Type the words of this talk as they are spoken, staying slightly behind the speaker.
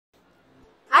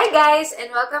guys, and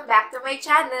welcome back to my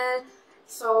channel.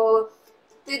 So,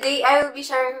 today I will be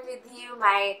sharing with you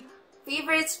my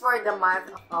favorites for the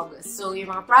month of August. So,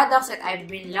 yung mga products that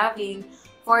I've been loving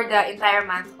for the entire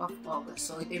month of August.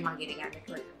 So, ito yung mga ginagamit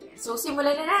ko natin. So,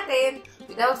 simulan na natin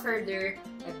without further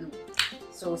ado.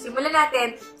 So, simulan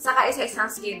natin sa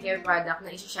kaisa-isang skincare product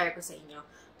na isi-share ko sa inyo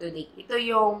today. Ito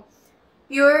yung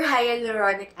Pure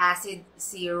Hyaluronic Acid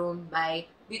Serum by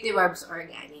Beauty Barbs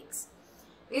Organics.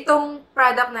 Itong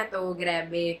product na to,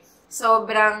 grabe,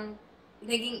 sobrang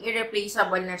naging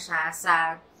irreplaceable na siya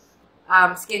sa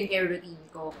skincare routine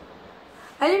ko.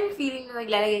 Alam mo, feeling na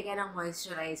naglalagay ka ng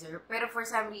moisturizer, pero for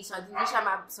some reason, hindi siya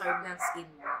ma-absorb ng skin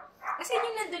mo. Kasi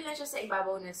yung nandun lang siya sa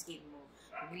ibabaw ng skin mo.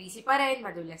 Greasy pa rin,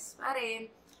 madulas pa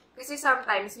rin. Kasi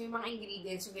sometimes, may mga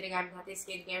ingredients yung ginagamit natin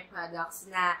skincare products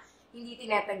na hindi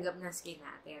tinatanggap ng skin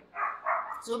natin.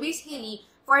 So basically,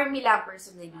 for me lang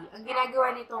personally, ang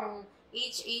ginagawa nitong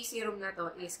HA serum na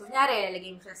to is, kunyari,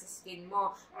 lalagay mo siya sa skin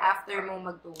mo after mo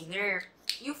mag-toner.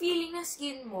 Yung feeling ng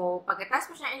skin mo,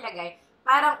 pagkatapos mo siya ilagay,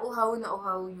 parang uhaw na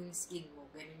uhaw yung skin mo.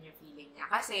 Ganun yung feeling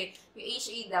niya. Kasi yung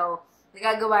HA daw,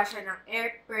 nagagawa siya ng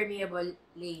air permeable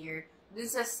layer dun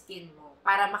sa skin mo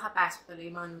para makapasok tuloy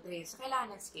yung mga nutrients sa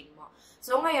kailangan ng skin mo.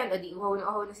 So ngayon, adi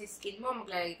uhaw na si skin mo,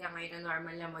 maglalagay ka ngayon ng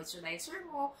normal na moisturizer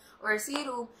mo or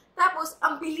serum. Tapos,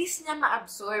 ang bilis niya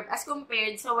ma-absorb as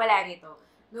compared sa wala nito.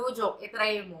 No joke,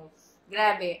 itry mo.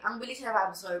 Grabe, ang bilis na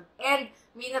ma-absorb. And,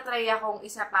 may natry akong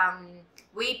isa pang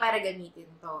way para gamitin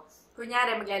to.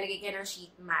 Kunyari, maglalagay ka ng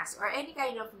sheet mask or any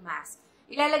kind of mask.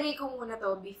 Ilalagay ko muna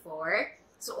to before.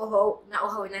 So,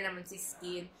 uhaw na naman si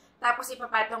skin. Tapos,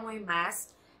 ipapatong mo yung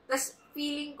mask. Tapos,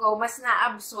 feeling ko, mas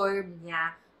na-absorb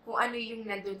niya kung ano yung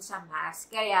nandun sa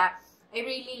mask. Kaya, I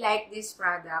really like this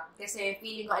product kasi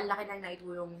feeling ko ang laki nang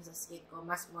naitulong sa skin ko.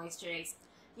 Mas moisturized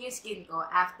yung skin ko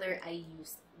after I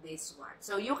used this one.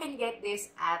 So, you can get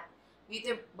this at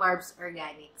Beauty Barbs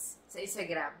Organics sa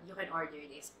Instagram. You can order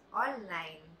this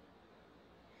online.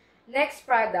 Next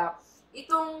product,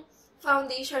 itong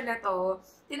foundation na to,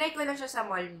 tinry ko lang siya sa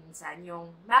mall minsan,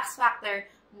 yung Max Factor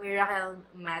Miracle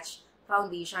Match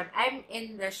Foundation. I'm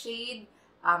in the shade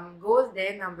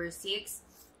Golden, number 6.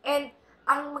 And,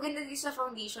 ang maganda dito sa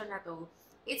foundation na to,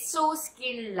 it's so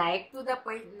skin-like to the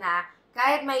point na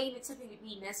kahit mainit sa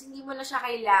Pilipinas, hindi mo na siya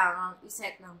kailangang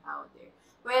iset ng powder.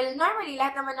 Well, normally,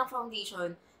 lahat naman ng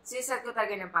foundation, siset ko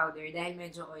talaga ng powder dahil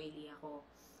medyo oily ako.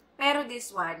 Pero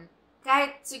this one,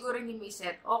 kahit siguro hindi mo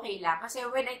iset, okay lang. Kasi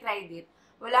when I tried it,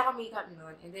 wala akong makeup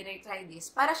nun. And then I tried this,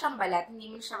 para siyang balat,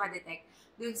 hindi mo siya ma-detect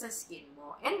dun sa skin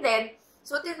mo. And then,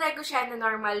 so tinry ko siya na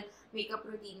normal makeup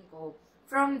routine ko.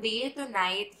 From day to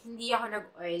night, hindi ako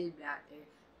nag-oil bladder.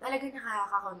 Talaga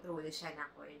nakaka-control siya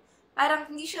ng oil. Parang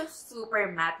hindi siya super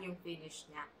matte yung finish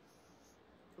niya.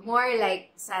 More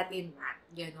like satin matte.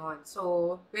 Ganon.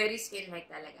 So, very skin-like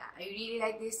talaga. I really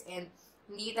like this and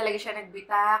hindi talaga siya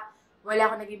nagbitak. Wala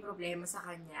akong naging problema sa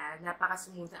kanya.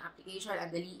 Napaka-smooth ang application.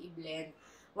 Ang dali i-blend.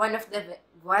 One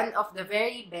of the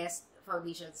very best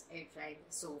foundations I've tried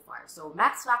so far. So,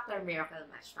 Max Factor Miracle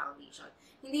Match Foundation.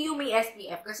 Hindi yung may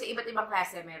SPF kasi iba't ibang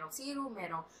klase. Merong serum,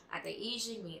 merong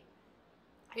anti-aging,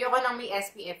 ayoko nang may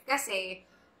SPF kasi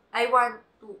I want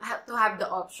to have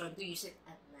the option to use it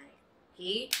at night.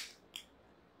 Okay?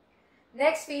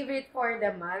 Next favorite for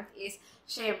the month is,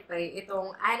 syempre,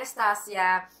 itong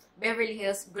Anastasia Beverly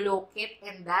Hills Glow Kit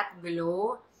and That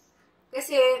Glow.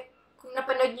 Kasi, kung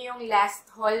napanood niyo yung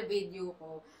last haul video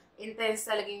ko,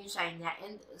 intense talaga yung shine niya.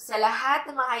 And sa lahat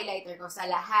ng mga highlighter ko, sa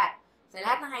lahat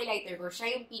ng highlighter ko,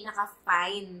 siya yung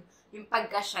pinaka-fine yung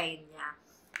pagka-shine niya.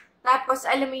 Tapos,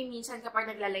 alam mo yung minsan kapag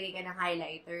naglalagay ka ng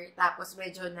highlighter, tapos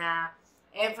medyo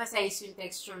na-emphasize yung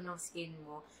texture ng skin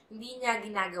mo, hindi niya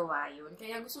ginagawa yun.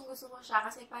 Kaya gustong-gusto ko siya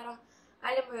kasi parang,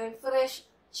 alam mo yun, fresh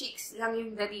cheeks lang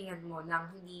yung datingan mo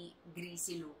nang hindi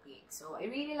greasy looking. So, I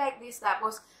really like this.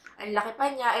 Tapos, ang laki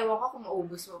pa niya. Ewan ko kung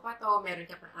maubos mo pa to. Meron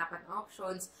ka pang 4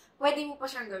 options. Pwede mo pa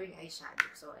siyang gawing eyeshadow.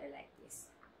 So, I like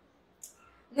this.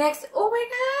 Next, oh my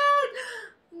God!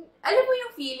 Alam mo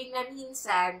yung feeling na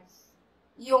minsan,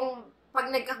 yung pag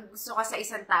nagkagusto ka sa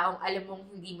isang taong alam mong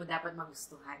hindi mo dapat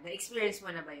magustuhan. Na-experience mo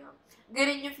na ba yun?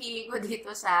 Ganun yung feeling ko dito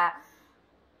sa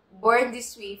Born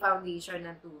This Way foundation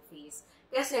ng Too Faced.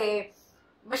 Kasi,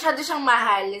 masyado siyang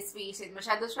mahal, let's face it.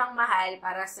 Masyado siyang mahal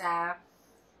para sa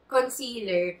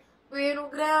concealer.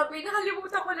 Pero grabe,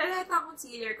 nakalimutan ko na lahat ng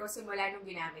concealer ko simula nung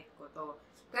ginamit ko to.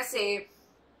 Kasi,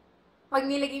 pag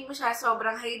nilagay mo siya,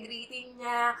 sobrang hydrating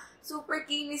niya. Super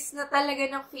kinis na talaga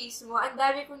ng face mo. Ang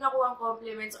dami kong nakuha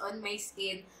compliments on my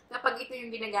skin kapag ito yung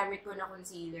ginagamit ko na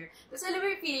concealer. Tapos alam mo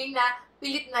yung feeling na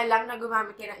pilit na lang na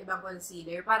gumamit ka ng ibang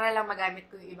concealer para lang magamit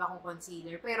ko yung iba kong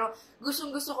concealer. Pero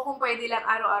gustong-gusto ko kung pwede lang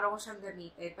araw-araw ko siyang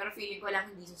gamitin. Pero feeling ko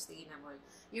lang hindi sustainable.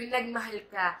 Yung nagmahal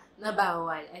ka na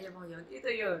bawal. Alam mo yun?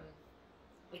 Ito yun.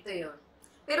 Ito yun.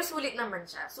 Pero sulit naman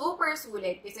siya. Super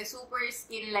sulit kasi super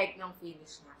skin-like ng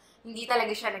finish niya. Hindi talaga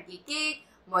siya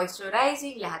nagkikik,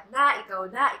 moisturizing, lahat na, ikaw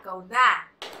na, ikaw na.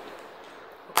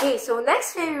 Okay, so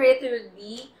next favorite will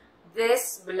be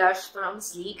this blush from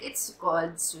Sleek. It's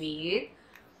called Sweet.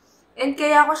 And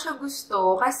kaya ko siya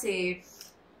gusto kasi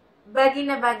bagay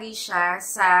na bagay siya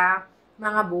sa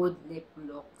mga bold lip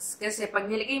looks. Kasi pag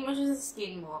nilagay mo siya sa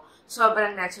skin mo,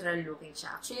 sobrang natural looking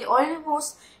siya. Actually,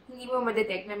 almost hindi mo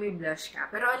ma-detect na may blush ka.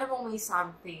 Pero alam mo may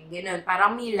something. Ganun.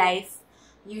 Parang may life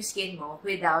yung skin mo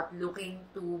without looking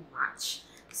too much.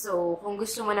 So, kung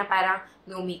gusto mo na parang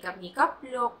no makeup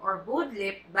look or bold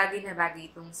lip, bagay na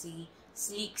bagay itong si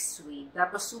Sleek Suede.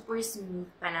 Tapos, super smooth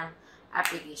pa ng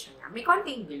application niya. May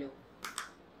konting glow.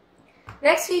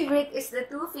 Next favorite is the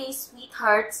Too Faced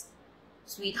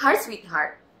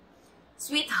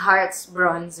Sweethearts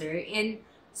bronzer in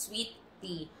Sweet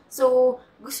Tea. So,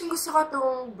 gustong-gusto ko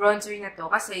itong bronzer na to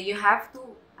kasi you have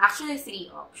actually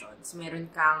 3 options. Meron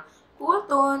kang cool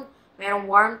tone, merong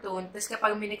warm tone, tapos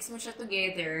kapag minix mo siya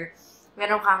together,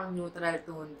 meron kang neutral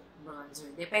tone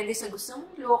bronzer. Depende sa gusto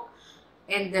mong look,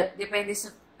 and depende sa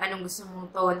anong gusto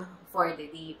mong tone for the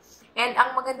day. And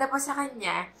ang maganda pa sa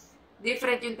kanya,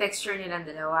 different yung texture nilang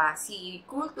dalawa. Si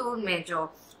cool tone medyo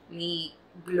may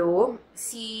glow,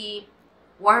 si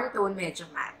warm tone medyo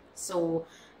matte. So,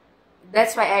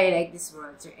 that's why I like this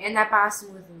bronzer. And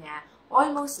napaka-smooth niya,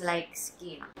 almost like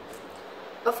skin.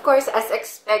 Of course, as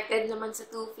expected naman sa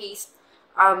Too Faced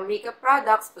makeup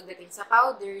products, pagdating sa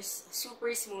powders,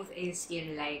 super smooth and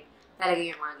skin-like talaga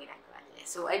yung mga ginagawa nila.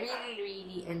 So, I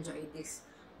really enjoyed this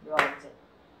bronzer.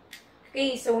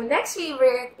 Okay, so next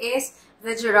favorite is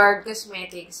the Gerard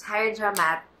Cosmetics Hydra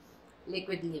Matte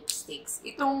Liquid Lipsticks.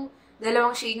 Itong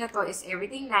dalawang shade na to is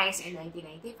Everything Nice in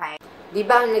 1995. Di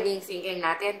ba ang naging thinking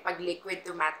natin pag liquid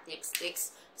to matte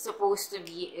lipsticks, supposed to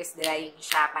be is drying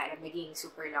siya para maging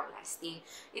super long-lasting.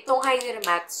 Itong Hydra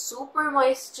Matte, super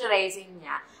moisturizing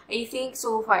niya. I think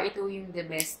so far, ito yung the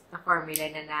best na formula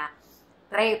na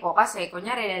try ko. Kasi,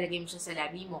 kunyari, lalagay mo siya sa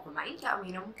labi mo, kumain ka,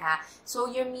 uminom ka.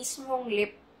 So, yung mismong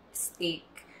lipstick,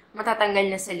 matatanggal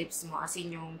na sa lips mo, as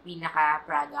in yung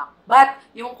pinaka-product. But,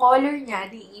 yung color niya,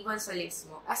 di iwan sa lips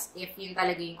mo, as if yun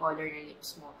talaga yung color ng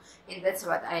lips mo. And that's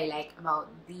what I like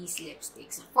about these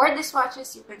lipsticks. For the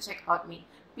swatches, you can check out my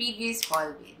previous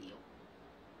haul video.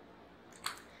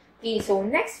 Okay, so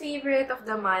next favorite of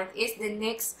the month is the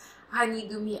NYX Honey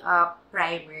Dewy Up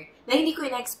Primer. Na hindi ko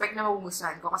in-expect na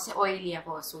magugustuhan ko kasi oily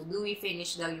ako. So, dewy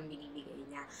finish daw yung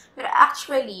binibigay niya. Pero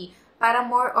actually, para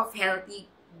more of healthy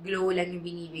glow lang yung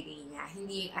binibigay niya.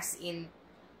 Hindi as in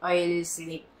oil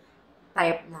slick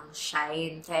type ng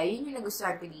shine. Kaya yun yung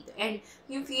nagustuhan ko dito. And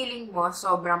yung feeling mo,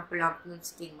 sobrang plump ng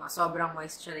skin mo. Sobrang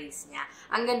moisturize niya.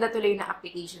 Ang ganda tuloy na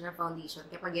application ng foundation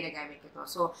kapag ginagamit ko to.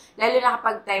 So, lalo na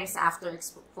kapag times after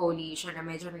exfoliation na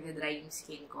medyo nagda-dry yung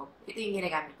skin ko, ito yung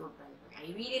ginagamit ko primer.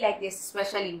 I really like this,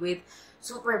 especially with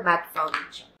super matte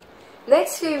foundation.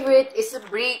 Next favorite is a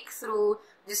breakthrough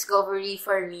discovery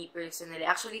for me personally.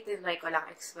 Actually, tinry ko lang,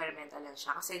 experimental lang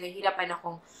siya. Kasi nahihirapan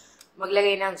akong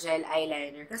maglagay ng gel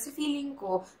eyeliner. Kasi feeling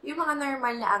ko, yung mga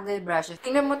normal na angle brushes,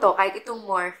 tingnan mo to, kahit itong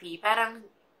Morphe, parang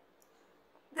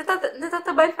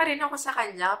natataban pa rin ako sa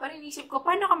kanya. Parang inisip ko,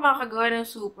 paano ka makakagawa ng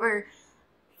super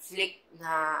slick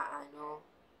na,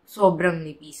 sobrang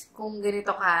nipis. Kung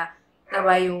ganito ka,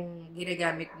 taba yung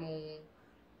ginagamit mong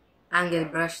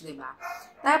angle brush, diba?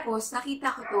 Tapos,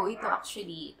 nakita ko to, ito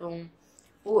actually, itong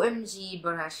OMG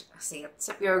brush set.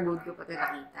 Sa Pure Gold ko pa ito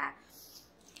nakita.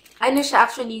 Ano siya,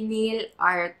 actually, nail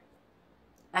art,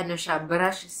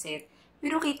 brush set.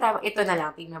 Pero kita, ito na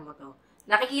lang, tingnan mo to.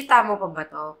 Nakikita mo pa ba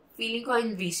to? Feeling ko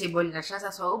invisible na siya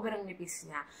sa sobrang nipis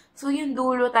niya. So, yung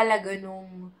dulo talaga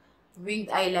nung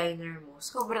winged eyeliner mo,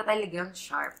 sobra talagang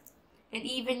sharp. And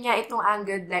even nga, itong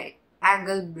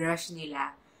angled brush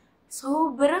nila,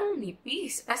 sobrang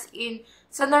nipis. As in,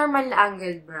 sa normal na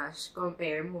angled brush,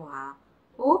 compare mo ha,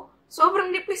 sobrang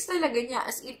nipis talaga niya.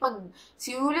 As in, pag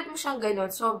sinulat mo siyang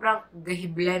ganon, sobrang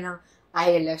gahibla ng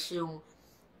eyelash yung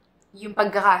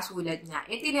pagkakasulat niya.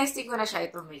 E, tinesting ko na siya.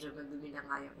 Ito, medyo madumi na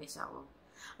nga yung isa ko.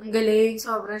 Ang galing.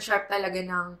 Sobrang sharp talaga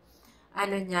ng,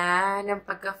 ng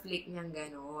pagka-flick niyang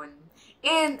ganon.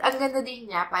 And, ang ganda din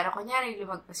niya, para kunyari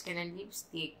lumagpas ka ng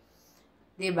lipstick,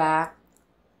 diba?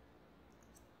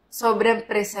 sobrang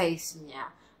precise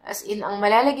niya. As in, ang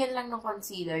malalagyan lang ng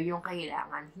concealer yung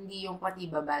kailangan, hindi yung pati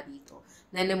baba dito,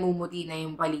 na namumuti na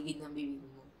yung paligid ng bibig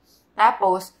mo.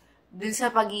 Tapos, dun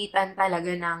sa pagitan talaga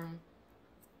ng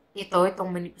itong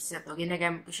manipis na to,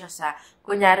 ginagamit ko siya sa,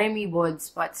 kunyari may bald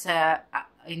spot sa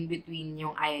in between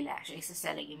yung eyelash,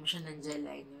 isasalagyan mo siya ng gel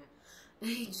liner.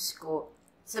 Ay, Diyos ko.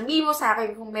 Sabihin mo sa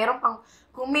akin kung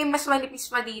may mas manipis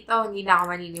pa dito, hindi na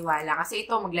ako maniniwala. Kasi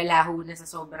ito, maglalaho na sa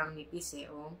sobrang nipis eh,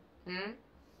 oh.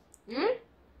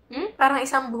 Parang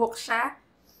isang buhok siya.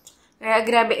 Kaya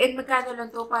grabe. And magkano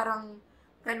lang to? Parang,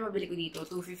 kano mabili ko dito?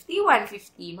 250,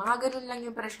 150. Mga ganun lang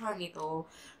yung presyo nito.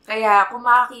 Kaya, kung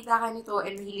makakita ka nito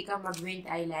and mahilig ka mag-winged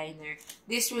eyeliner,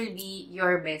 this will be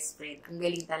your best friend. Ang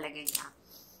galing talaga niya.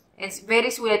 And it's very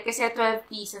sweet kasi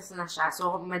 12 pieces na siya.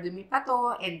 So, madumi pa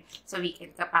to and sa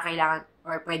weekend ka pa kailangan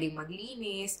or pwedeng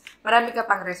maglinis. Marami ka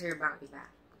pang reservang iba.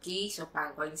 Okay? So,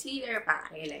 pang concealer, pang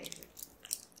eyeliner.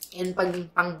 And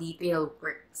pang detail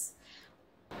works.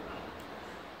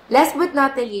 Last but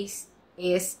not the least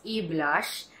is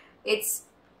e-blush. It's,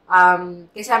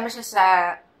 kasama siya sa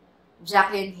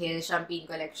Jaclyn Hill Champagne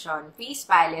Collection Face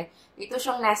Palette. Ito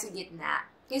siyang nasa gitna.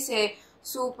 Kasi,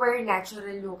 super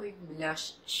natural looking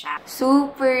blush siya.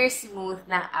 Super smooth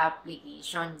ng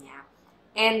application niya.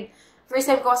 And, first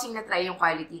time ko kasing na-try yung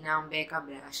quality ng Becca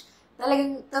blush.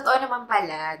 Talagang, totoo naman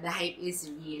pala, the hype is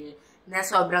real. Na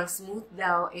sobrang smooth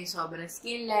daw, and sobrang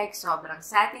skin-like, sobrang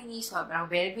satiny, sobrang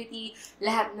velvety,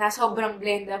 lahat na sobrang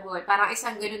blendable. Parang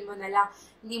isang ganun mo na lang,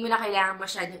 hindi mo na kailangan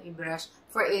masyadong i-brush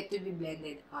for it to be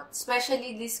blended out.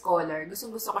 Especially this color.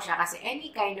 Gustong-gusto ko siya kasi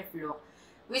any kind of look,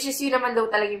 which is yun naman daw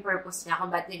talaga yung purpose niya kung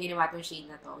ba't niya ginawa tong shade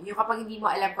na to. Yung kapag hindi mo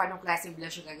alam kung anong klaseng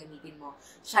blush yung gagamitin mo,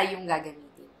 siya yung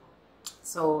gagamitin mo.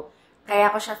 So,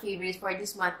 kaya ko siya favorite for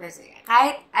this month kasi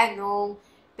kahit anong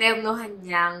ternuhan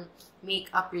niyang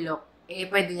makeup look,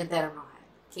 pwede niyang ternuhan.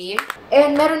 Okay?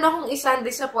 And meron akong isang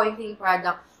disappointing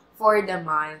product for the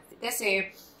month.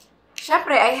 Kasi,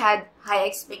 syempre, I had high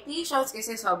expectations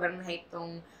kasi sobrang hype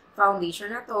tong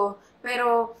foundation na to.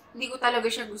 Pero, hindi ko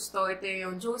talaga siya gusto. Ito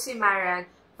yung Josie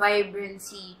Maran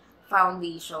Vibrancy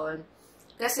Foundation.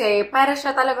 Kasi, para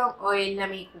siya talagang oil na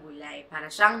may kulay.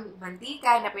 Para siyang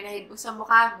mantika na pinahid mo sa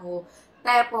mukha mo.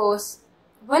 Tapos,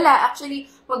 wala. Actually,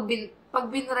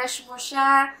 pag binrush mo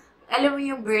siya, alam mo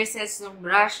yung bristles ng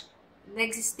brush,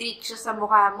 nag-stick siya sa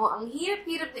mukha mo. Ang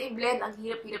hirap-hirap na i-blend, ang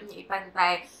hirap-hirap niya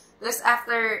ipantay. Tapos,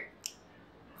 after,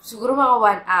 siguro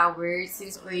mga 1 hour,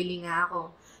 since oily nga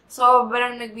ako,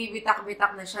 sobrang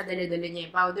nagbibitak-bitak na siya, dala-dala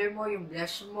niya yung powder mo, yung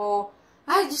blush mo.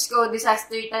 Ay, Diyos ko,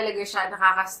 disaster talaga siya,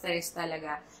 nakaka-stress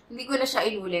talaga. Hindi ko na siya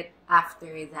inulit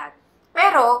after that.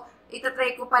 Pero,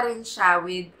 itatry ko pa rin siya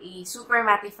with a super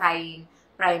mattifying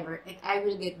primer. And I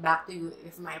will get back to you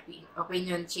if my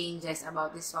opinion changes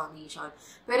about this foundation.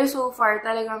 Pero so far,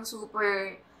 talagang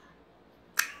super,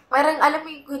 parang alam mo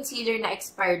yung concealer na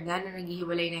expired na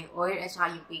naghihiwalay na yung oil at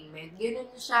saka yung pigment. Ganun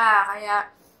siya. Kaya,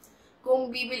 kung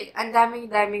bibili, ang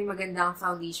daming magandang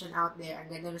foundation out there.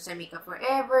 Ang ganda sa Makeup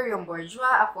Forever, yung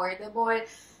Bourjois, affordable,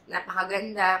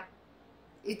 napakaganda.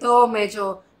 Ito,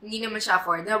 medyo, hindi naman siya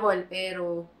affordable,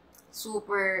 pero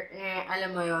super,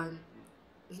 alam mo yon,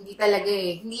 hindi talaga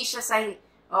hindi siya sa,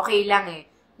 okay lang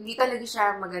Hindi talaga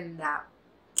siya maganda.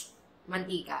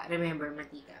 Mantika, remember,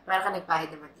 mantika. Para ka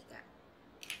nagpahid ng mantika.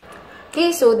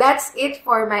 Okay, so that's it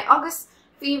for my August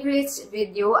favorites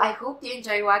video. I hope you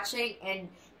enjoy watching and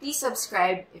please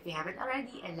subscribe if you haven't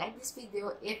already and like this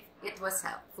video if it was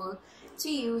helpful to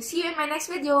you. See you in my next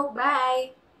video.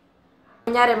 Bye!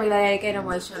 Kunyari, maglalagay kayo ng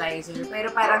moisturizer, pero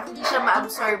parang hindi siya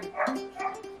ma-absorb.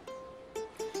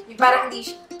 Yung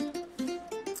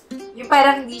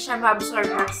parang hindi siya ma-absorb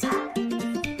ng